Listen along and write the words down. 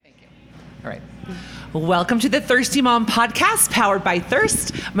All right. Welcome to the Thirsty Mom podcast, powered by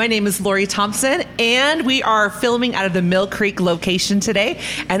Thirst. My name is Lori Thompson, and we are filming out of the Mill Creek location today.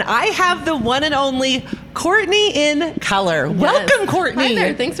 And I have the one and only Courtney in color. Yes. Welcome, Courtney. Hi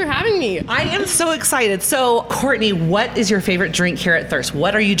there. Thanks for having me. I am so excited. So, Courtney, what is your favorite drink here at Thirst?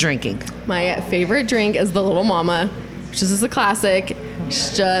 What are you drinking? My favorite drink is the Little Mama, which is a classic.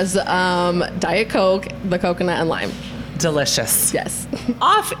 It's just Diet Coke, the coconut and lime. Delicious. Yes.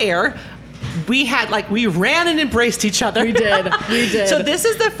 Off air, we ran and embraced each other. We did. So this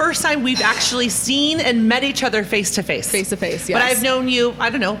is the first time we've actually seen and met each other face to face. Face to face, yes. But I've known you, I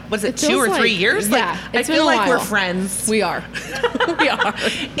don't know, was it 2 or 3 years? Yeah. I feel like we're friends. We are. We are.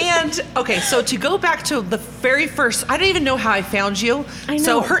 And, okay, so to go back to the very first, I don't even know how I found you. I know.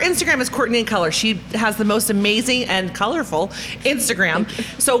 So her Instagram is Courtney in Color. She has the most amazing and colorful Instagram.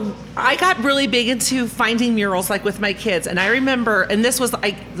 So I got really big into finding murals like with my kids. And I remember, and this was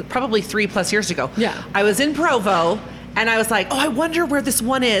probably 3+ years ago. Yeah. I was in Provo and I was like, oh, I wonder where this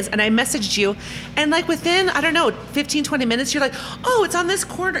one is. And I messaged you. And like within, I don't know, 15, 20 minutes, you're like, oh, it's on this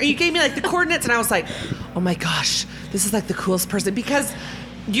corner. And you gave me like the coordinates. And I was like, oh my gosh, this is like the coolest person. Because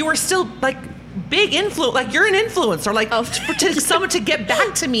you were still like big influence, like you're an influencer, like to someone to get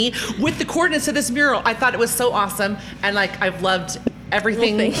back to me with the coordinates of this mural. I thought it was so awesome. And like, I've loved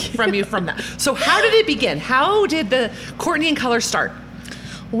everything from you from that. So how did it begin? How did the Courtney in Color start?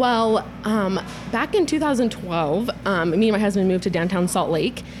 Well, back in 2012, me and my husband moved to downtown Salt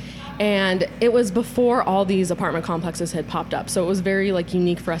Lake, and it was before all these apartment complexes had popped up. So it was very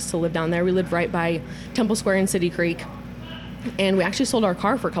unique for us to live down there. We lived right by Temple Square and City Creek, and we actually sold our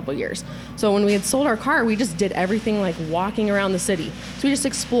car for a couple years. So when we had sold our car, we just did everything walking around the city. So we just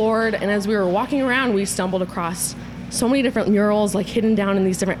explored, and as we were walking around, we stumbled across so many different murals hidden down in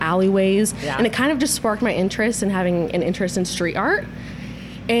these different alleyways. Yeah. And it kind of just sparked my interest in having an interest in street art.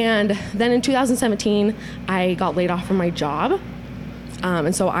 And then in 2017, I got laid off from my job.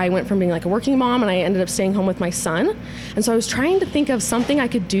 And so I went from being a working mom, and I ended up staying home with my son. And so I was trying to think of something I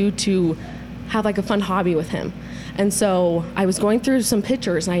could do to have a fun hobby with him. And so I was going through some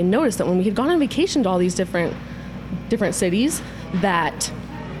pictures, and I noticed that when we had gone on vacation to all these different cities, that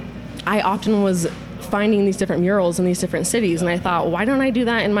I often was finding these different murals in these different cities. And I thought, why don't I do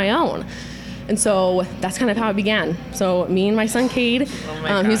that in my own? And so that's kind of how it began. So me and my son, Cade,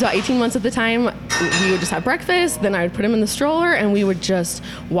 he was about 18 months at the time, we would just have breakfast, then I would put him in the stroller, and we would just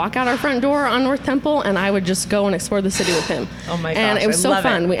walk out our front door on North Temple, and I would just go and explore the city with him. Oh my gosh, and it was so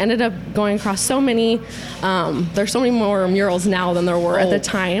fun. We ended up going across so many, there's so many more murals now than there were at the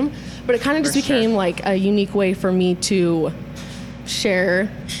time, but it kind of just became a unique way for me to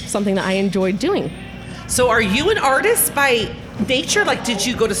share something that I enjoyed doing. So are you an artist by nature? Did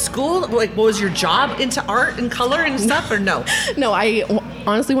you go to school? What was your job into art and color and stuff, or no? No,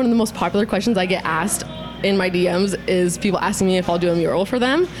 honestly, one of the most popular questions I get asked in my DMs is people asking me if I'll do a mural for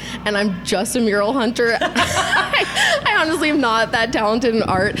them, and I'm just a mural hunter. I honestly am not that talented in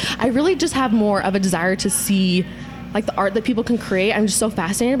art. I really just have more of a desire to see the art that people can create. I'm just so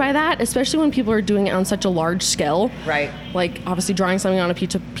fascinated by that, especially when people are doing it on such a large scale. Right. Obviously drawing something on a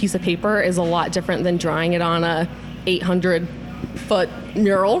piece of paper is a lot different than drawing it on a 800-foot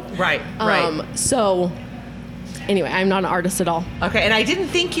mural. Right. So anyway, I'm not an artist at all. Okay, and I didn't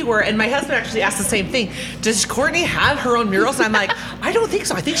think you were, and my husband actually asked the same thing. Does Courtney have her own murals? And I'm like, I don't think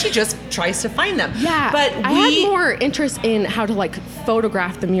so. I think she just tries to find them. Yeah, but I had more interest in how to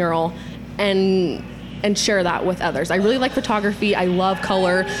photograph the mural and share that with others. I really like photography. I love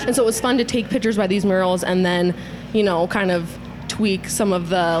color. And so it was fun to take pictures by these murals and then, kind of tweak some of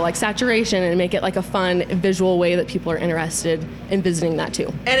the saturation and make it a fun visual way that people are interested in visiting that too.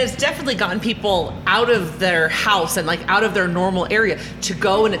 And it's definitely gotten people out of their house and out of their normal area to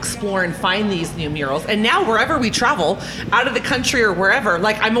go and explore and find these new murals. And now wherever we travel, out of the country or wherever,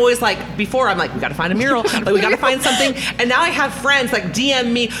 I'm always before I'm we gotta find a mural, we gotta find something. And now I have friends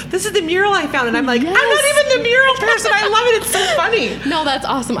DM me, this is the mural I found. And I'm like, yes. I'm not even the mural person. I love it. It's so funny. No, that's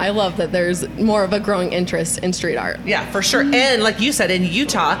awesome. I love that there's more of a growing interest in street art. Yeah, for sure. And like you said, in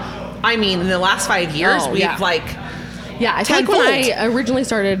Utah, in the last 5 years, we've Yeah, I feel when I originally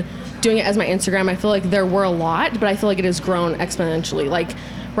started doing it as my Instagram, I feel there were a lot, but I feel it has grown exponentially.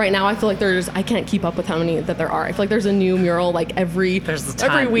 Right now, I feel I can't keep up with how many that there are. I feel there's a new mural every week,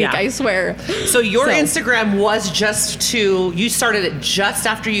 yeah. I swear. So your Instagram was you started it just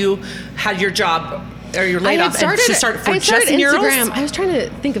after you had your job, or you're laid off, and to start for just murals? Instagram. I was trying to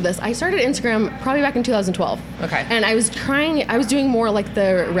think of this. I started Instagram probably back in 2012. Okay. And I was doing more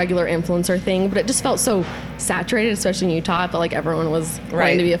the regular influencer thing, but it just felt so saturated, especially in Utah. I felt everyone was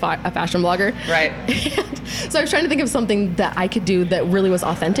trying to be a fashion blogger. Right. And So I was trying to think of something that I could do that really was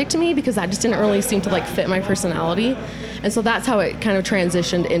authentic to me, because that just didn't really seem to like fit my personality. And so that's how it kind of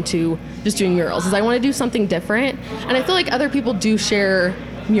transitioned into just doing murals, is I want to do something different. And I feel like other people do share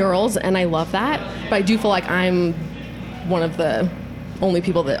murals, and I love that, but I do feel like I'm one of the only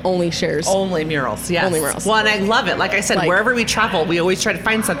people that only shares only murals. Yes. Only murals. Well, and I love it. Like I said, Like- wherever we travel, we always try to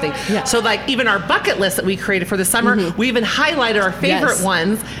find something. Yeah. So like even our bucket list that we created for the summer, we even highlighted our favorite Yes.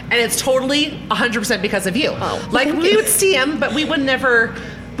 ones, and it's totally 100% because of you. Oh, like thank we you. would see them, but we would never.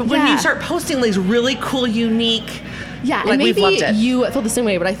 But when Yeah. you start posting these really cool, unique, Yeah, like and we've maybe loved it. you feel the same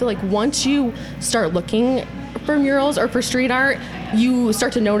way, but I feel like once you start looking for murals or for street art, you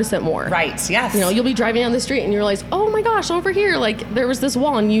start to notice it more. Right. Yes. You know, you'll be driving down the street and you realize, oh my gosh, over here, like there was this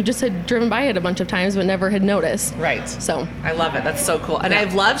wall, and you just had driven by it a bunch of times but never had noticed. Right. So I love it. That's so cool. And Yeah.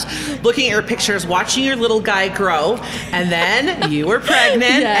 I've loved looking at your pictures, watching your little guy grow, and then you were pregnant,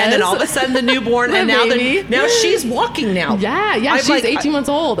 and then Yes. all of a sudden the newborn, My and now baby. now she's walking now. yeah, I'm she's like, 18 months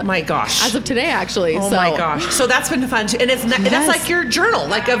old. My gosh. As of today, actually. Oh so. my gosh! So that's been fun too, and it's that's Yes. like your journal,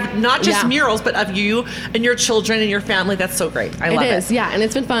 like of not just Yeah. murals, but of you and your children and your family. That's so great. I love It is, yeah, and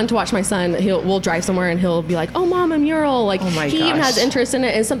it's been fun to watch my son. We'll drive somewhere and he'll be like, "Oh, mom, a mural!" Like Oh my he even gosh. has interest in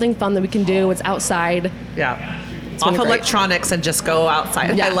it. It's something fun that we can do. It's outside. Yeah. been Off great. electronics and just go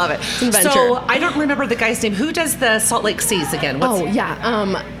outside. Yeah. I love it. It's an adventure. So I don't remember the guy's name. Who does the Salt Lake Seas again? Oh yeah,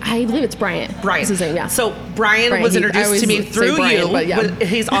 I believe it's Bryant. Brian. Is his name? Yeah. So Brian Brian, was I introduced always to me say through Brian, you. but yeah.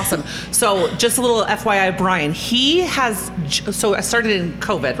 He's awesome. So just a little FYI, Brian, he has, so I started in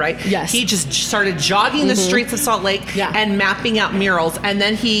COVID, right? Yes. He just started jogging the streets of Salt Lake Yeah. and mapping out murals. And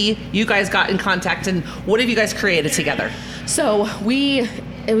then you guys got in contact, and what have you guys created together? So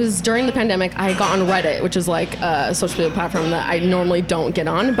it was during the pandemic. I got on Reddit, which is like a social media platform that I normally don't get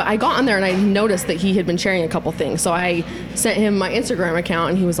on, but I got on there and I noticed that he had been sharing a couple things. So I sent him my Instagram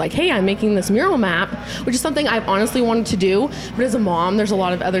account and he was like, "Hey, I'm making this mural map," which is something I've honestly wanted to do, but as a mom, there's a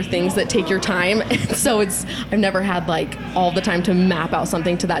lot of other things that take your time. And so I've never had like all the time to map out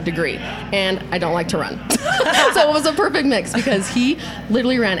something to that degree. And I don't like to run. So it was a perfect mix because he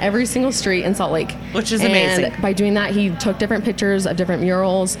literally ran every single street in Salt Lake. Which is amazing. And by doing that, he took different pictures of different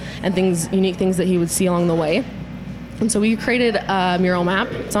murals and unique things that he would see along the way. And so we created a mural map.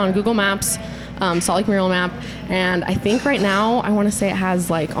 It's on Google Maps, Salt Lake Mural Map. And I think right now, I want to say it has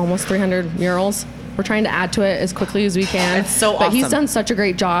like almost 300 murals. We're trying to add to it as quickly as we can. It's so But he's awesome. done such a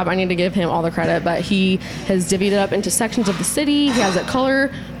great job. I need to give him all the credit. But he has divvied it up into sections of the city. He has it color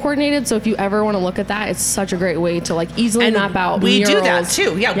coordinated. So if you ever want to look at that, it's such a great way to like easily map out we murals. do that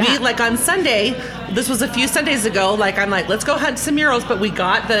too. Yeah, we like on Sunday. This was a few Sundays ago. Like I'm like, let's go hunt some murals. But we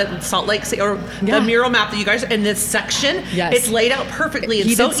got the Salt Lake Yeah. the mural map that you guys in this section. Yes. It's laid out perfectly. It's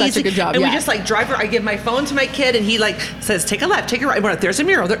He so did such a easy. good job, And we yeah. just like drive. I give my phone to my kid, and he like says, "Take a left, take a right." Well, there's a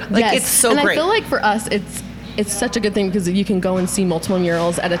mural. Like Yes. it's so and great. I feel like for us, it's such a good thing because you can go and see multiple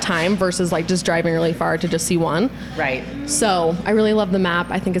murals at a time versus like just driving really far to just see one. right. So I really love the map.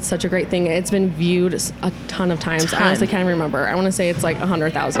 I think it's such a great thing. It's been viewed a ton of times. I honestly can't remember. I want to say it's like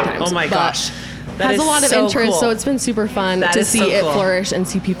 100,000 times. Oh my But gosh. That has is a lot of so interest, cool. so it's been super fun That to is see so it cool. flourish and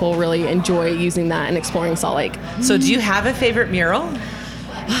see people really enjoy using that and exploring Salt Lake. So do you have a favorite mural?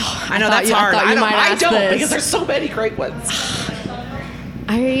 I know that's I hard. thought you might I ask don't this. because there's so many great ones.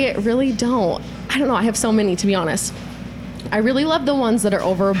 I really don't. I don't know. I have so many, to be honest. I really love the ones that are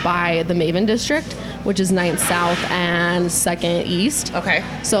over by the Maven District, which is 9th South and 2nd East. Okay.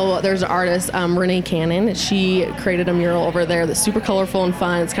 So there's an artist, Renee Cannon. She created a mural over there that's super colorful and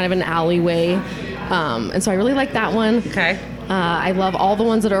fun. It's kind of an alleyway. And so I really like that one. Okay. I love all the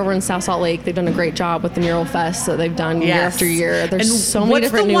ones that are over in South Salt Lake. They've done a great job with the Mural Fest that they've done year Yes. after year. There's And so many what's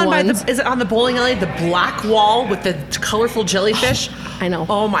different the new one ones. is it on the bowling alley? The black wall with the colorful jellyfish? I know.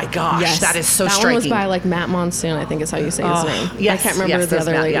 Oh my gosh, Yes. that is so that striking. one was by like Matt Monsoon, I think is how you say his name. Yes, I can't remember yes, the there's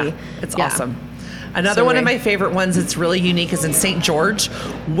other Matt, lady. yeah. It's Yeah. awesome. Another So one of great. my favorite ones that's really unique is in St. George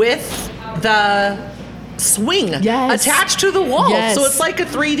with the swing Yes. attached to the wall. Yes. So it's like a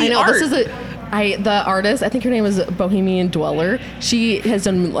 3D I know, art. this is the artist, I think her name is Bohemian Dweller. She has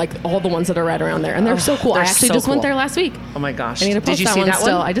done like all the ones that are right around there, and they're so cool. I they're actually so just went cool. there last week. Oh my gosh. I need to post Did you that see one that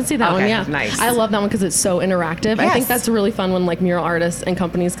still. one? I did see that one, Okay, yeah. nice. I love that one because it's so interactive. I Yes. think that's really fun when like mural artists and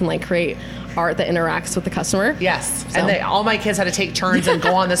companies can like create art that interacts with the customer. Yes, So. and all my kids had to take turns and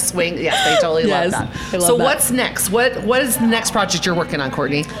go on the swing. Yes, they totally Yes, love I that. love So that. what's next? What is the next project you're working on,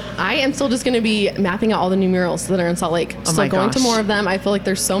 Courtney? I am still just going to be mapping out all the new murals that are in Salt Lake. Oh Still my going to gosh. more of them. I feel like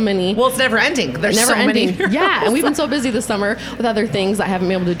there's so many. Well, it's never ending. There's Never so ending. many. murals. Yeah, and we've been so busy this summer with other things I haven't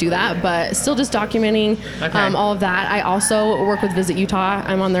been able to do that, but still just documenting Okay. all of that. I also work with Visit Utah.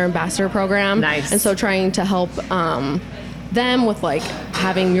 I'm on their ambassador program. Nice. And so trying to help them with like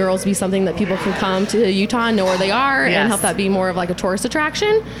having murals be something that people can come to Utah and know where they are Yes. and help that be more of like a tourist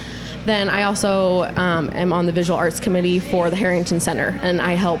attraction. Then I also am on the visual arts committee for the Harrington Center, and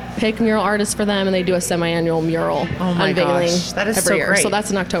I help pick mural artists for them, and they do a semi-annual mural Oh my unveiling gosh, that is every so year. great. So that's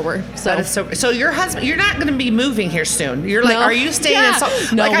in October. So That is so your husband, you're not going to be moving here soon. You're like, No. are you staying Yeah. in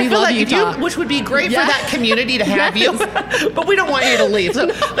Salt? No, like, I we feel love like Utah. if you, which would be great Yeah. for that community to have you, but we don't want you to leave. So,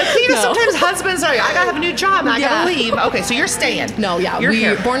 like, you know, No. sometimes husbands are, I got to have a new job and I got to Yeah. leave. Okay, so you're staying. no, yeah, You're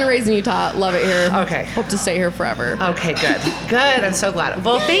here. born and raised in Utah, love it here. Okay. Hope to stay here forever. Okay, good. Good. I'm so glad.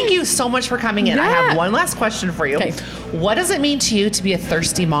 Well, thank you so much for coming in. I Yeah. have one last question for you. Okay. What does it mean to you to be a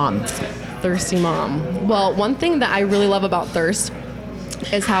thirsty mom? Thirsty Mom. Well, one thing that I really love about Thirst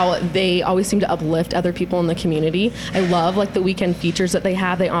is how they always seem to uplift other people in the community. I love like the weekend features that they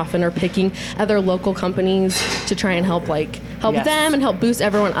have. They often are picking other local companies to try and help Yes. them and help boost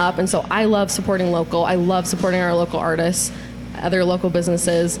everyone up. And so I love supporting local. I love supporting our local artists, other local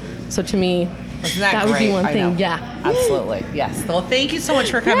businesses. So to me, Isn't that would be great? one I thing. know. Yeah. Absolutely. Yes. Well, thank you so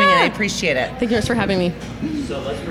much for coming in. Yeah. I appreciate it. Thank you much for having me. So let's